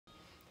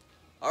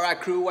All right,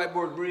 crew,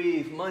 whiteboard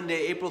brief,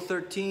 Monday, April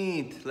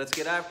 13th. Let's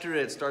get after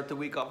it, start the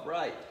week off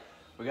right.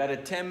 We got a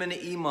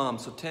 10-minute EMOM,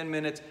 so 10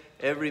 minutes,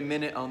 every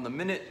minute on the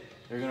minute.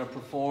 They're gonna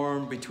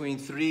perform between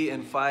 3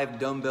 and 5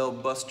 dumbbell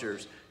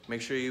busters. Make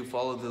sure you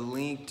follow the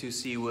link to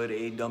see what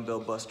a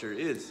dumbbell buster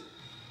is.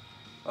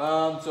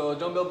 So a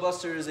dumbbell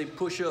buster is a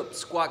push-up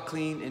squat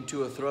clean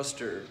into a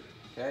thruster,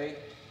 okay?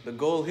 The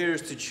goal here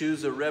is to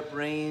choose a rep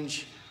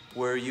range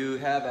where you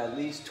have at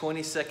least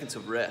 20 seconds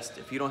of rest.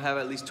 If you don't have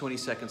at least 20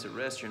 seconds of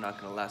rest, you're not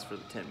gonna last for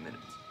the 10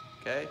 minutes,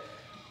 okay?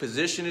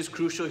 Position is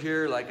crucial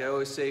here. Like I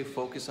always say,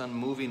 focus on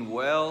moving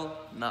well,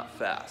 not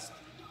fast,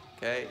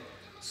 okay?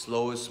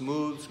 Slow is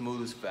smooth,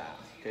 smooth is fast,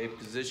 okay?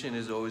 Position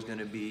is always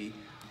gonna be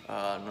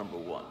number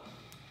one,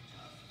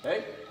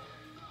 okay?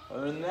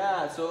 Other than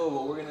that, so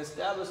what we're gonna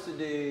establish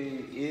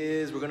today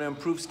is we're gonna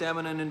improve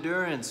stamina and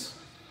endurance.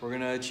 We're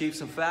gonna achieve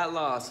some fat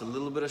loss, a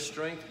little bit of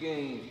strength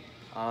gain.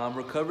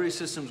 Recovery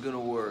system's gonna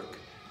work.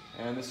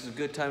 And this is a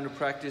good time to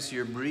practice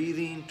your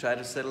breathing. Try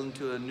to settle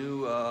into a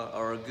new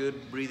or a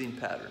good breathing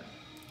pattern.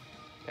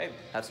 Okay,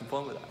 have some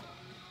fun with that.